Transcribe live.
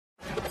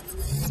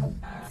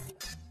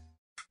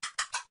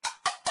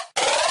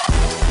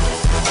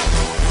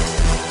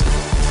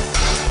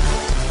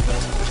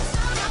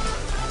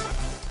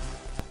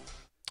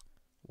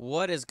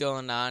What is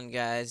going on,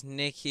 guys?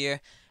 Nick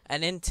here,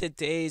 and in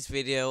today's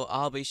video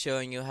I'll be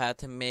showing you how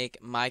to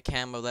make my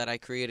camo that I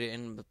created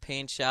in the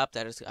Paintshop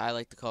that is I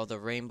like to call the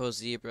Rainbow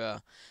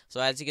Zebra. So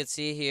as you can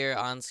see here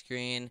on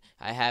screen,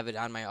 I have it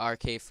on my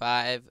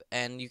RK5,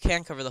 and you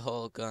can't cover the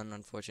whole gun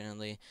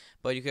unfortunately,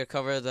 but you can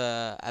cover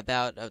the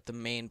the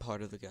main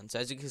part of the gun. So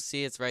as you can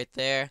see, it's right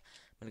there.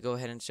 I'm gonna go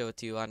ahead and show it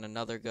to you on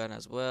another gun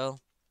as well,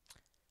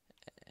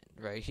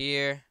 and right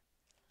here.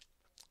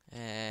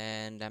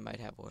 And I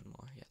might have one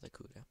more. Yeah, the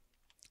Kuda.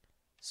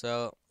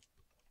 So,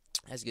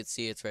 as you can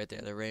see, it's right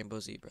there, the Rainbow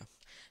Zebra.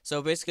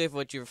 So basically,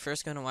 what you're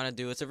first going to want to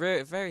do, it's a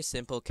very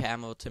simple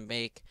camo to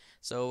make.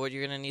 So what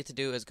you're going to need to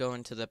do is go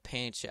into the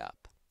paint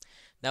shop.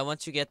 Now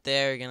once you get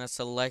there, you're going to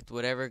select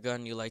whatever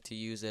gun you like to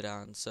use it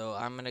on. So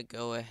I'm going to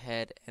go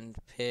ahead and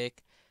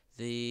pick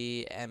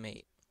the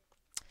M8.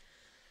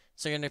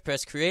 So you're going to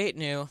press Create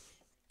New.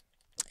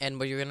 And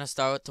what you're going to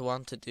start to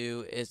want to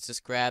do is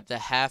just grab the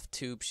half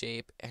tube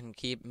shape and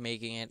keep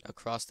making it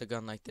across the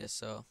gun like this.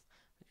 So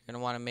you're going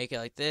to want to make it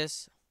like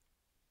this.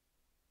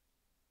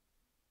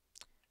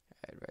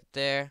 Right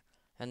there.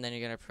 And then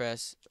you're going to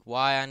press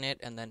Y on it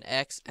and then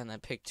X and then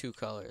pick two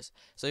colors.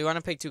 So you want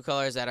to pick two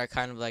colors that are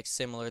kind of like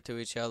similar to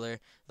each other,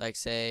 like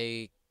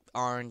say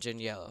orange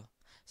and yellow.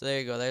 So there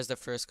you go. There's the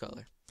first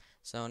color.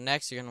 So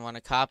next you're going to want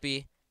to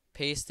copy,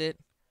 paste it,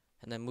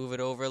 and then move it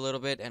over a little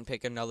bit and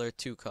pick another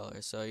two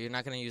colors. So you're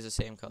not going to use the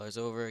same colors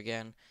over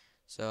again.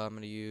 So I'm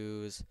going to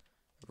use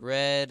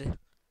red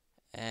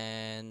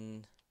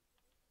and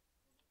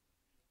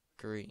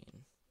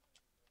green.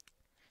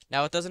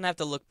 Now it doesn't have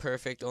to look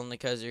perfect, only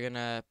because you're going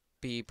to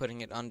be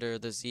putting it under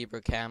the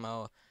zebra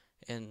camo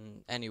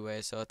in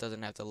anyway, so it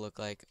doesn't have to look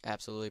like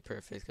absolutely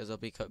perfect because it'll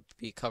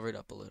be covered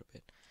up a little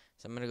bit.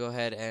 So I'm going to go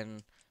ahead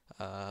and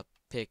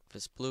pick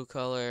this blue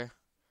color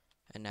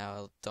and now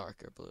a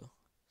darker blue.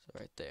 So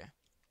right there.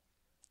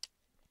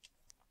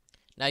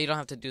 Now you don't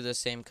have to do the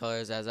same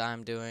colors as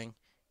I'm doing.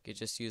 You can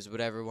just use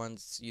whatever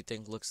ones you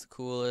think looks the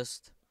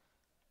coolest.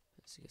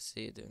 As you can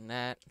see, doing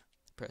that.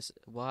 Press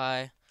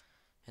Y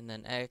and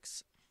then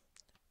X.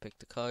 Pick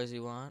the colors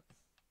you want.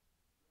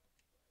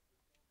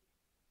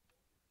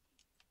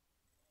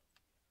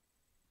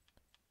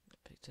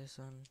 Pick this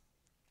one.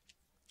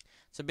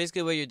 So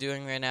basically what you're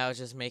doing right now is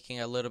just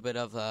making a little bit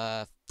of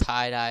a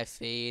tie-dye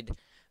fade,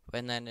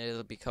 and then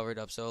it'll be covered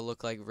up so it'll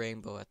look like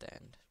rainbow at the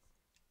end.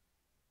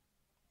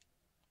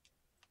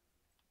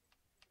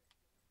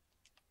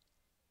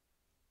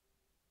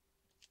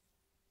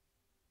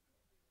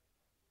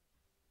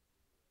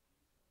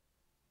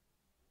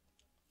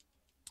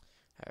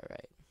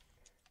 Alright.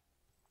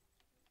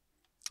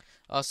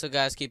 Also,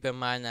 guys, keep in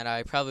mind that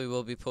I probably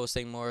will be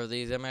posting more of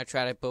these. I'm going to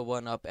try to put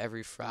one up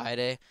every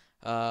Friday.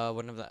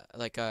 One of the,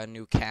 like a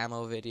new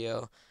camo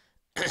video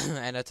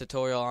and a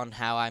tutorial on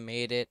how I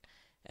made it.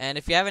 And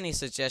if you have any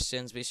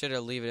suggestions, be sure to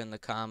leave it in the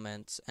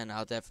comments, and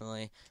I'll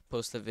definitely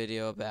post a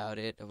video about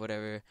it or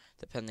whatever,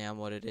 depending on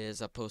what it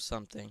is. I'll post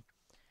something.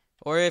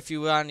 Or if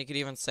you want, you could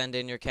even send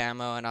in your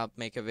camo, and I'll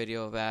make a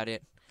video about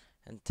it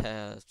and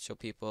show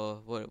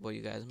people what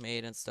you guys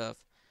made and stuff.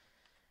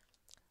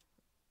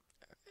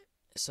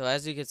 So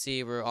as you can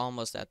see, we're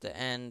almost at the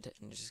end,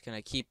 and you're just going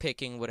to keep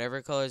picking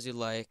whatever colors you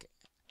like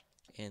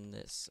in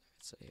this.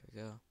 So here we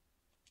go.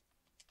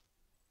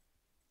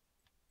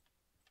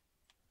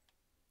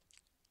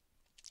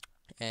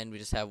 And we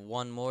just have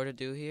one more to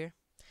do here.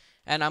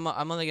 And I'm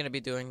only going to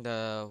be doing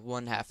the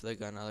one half of the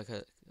gun,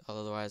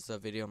 otherwise the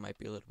video might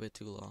be a little bit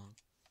too long.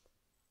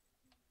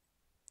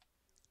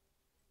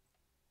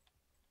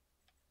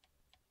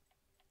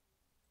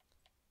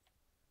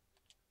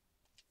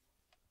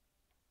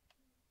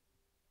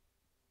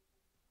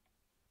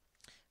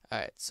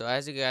 Alright, so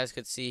as you guys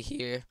could see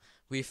here,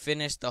 we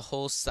finished the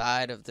whole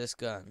side of this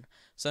gun.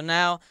 So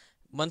now,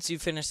 once you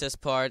finish this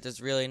part,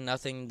 there's really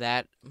nothing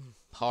that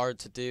hard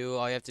to do.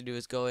 All you have to do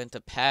is go into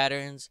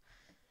patterns,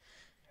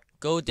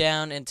 go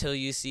down until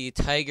you see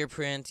tiger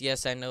print.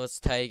 Yes, I know it's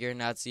tiger,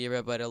 not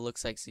zebra, but it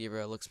looks like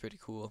zebra. It looks pretty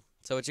cool.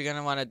 So what you're going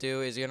to want to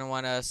do is you're going to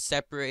want to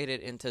separate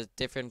it into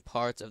different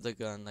parts of the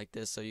gun like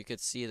this so you could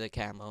see the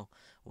camo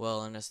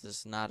well, and it's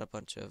just not a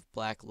bunch of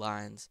black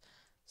lines.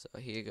 So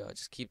here you go.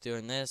 Just keep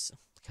doing this.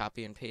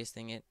 Copy and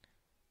pasting it.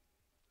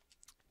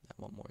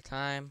 One more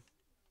time.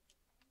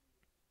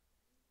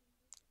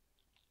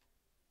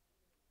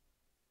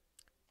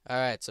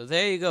 Alright, so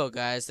there you go,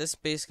 guys. This is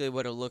basically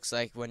what it looks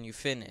like when you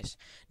finish.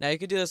 Now, you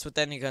could do this with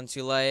any guns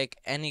you like,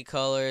 any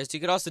colors. You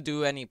could also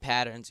do any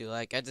patterns you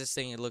like. I just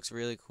think it looks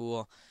really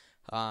cool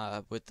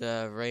with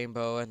the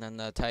rainbow and then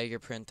the tiger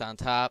print on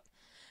top.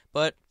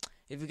 But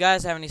if you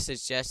guys have any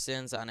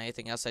suggestions on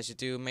anything else I should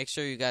do, make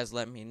sure you guys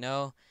let me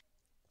know.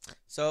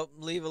 So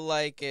leave a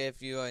like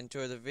if you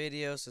enjoy the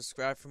video,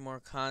 subscribe for more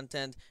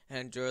content, and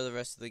enjoy the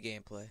rest of the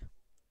gameplay.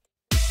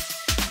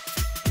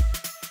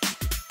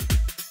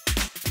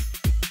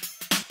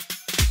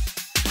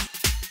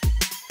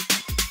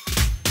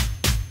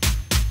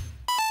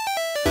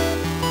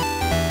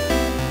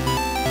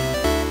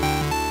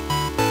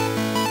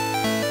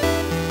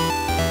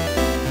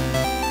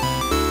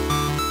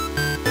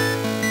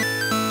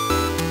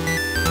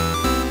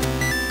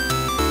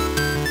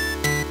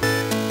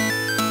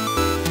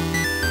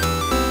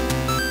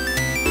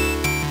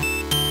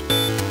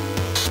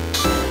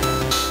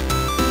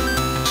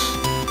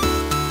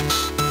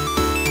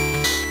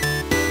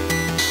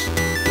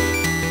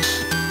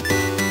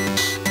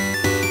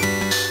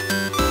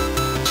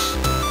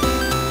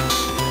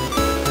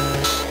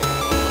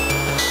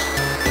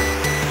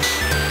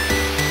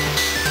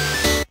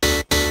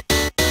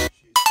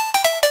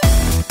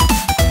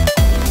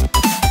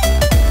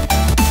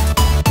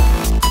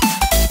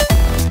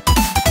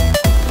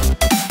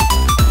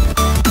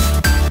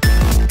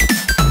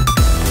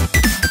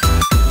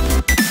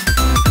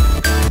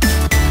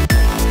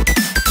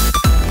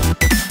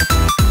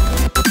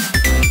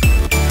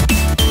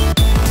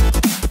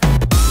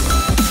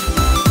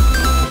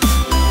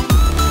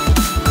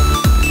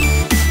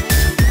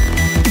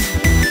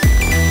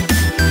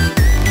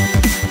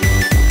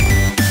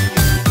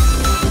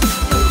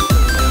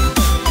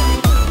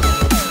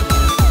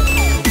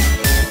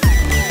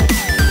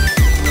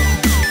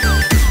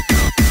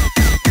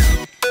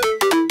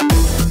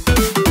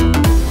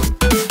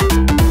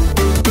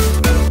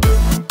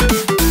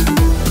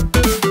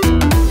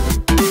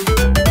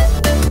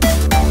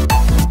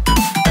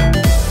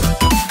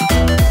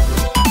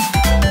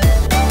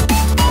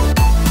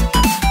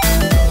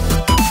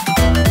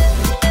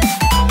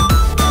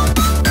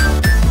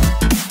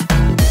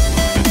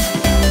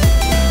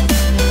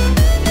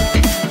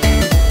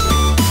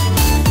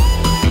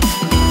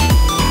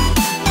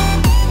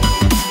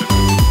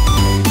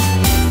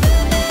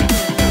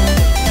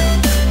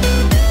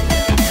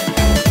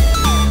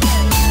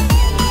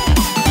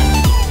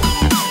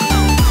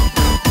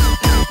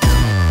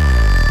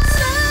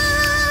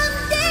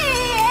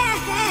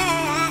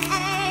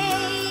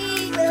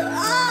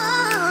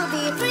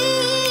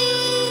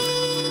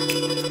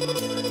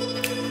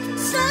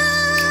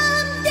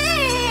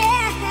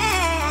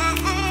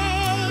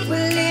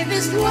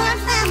 one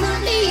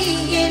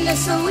family in a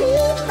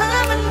sweet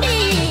harmony.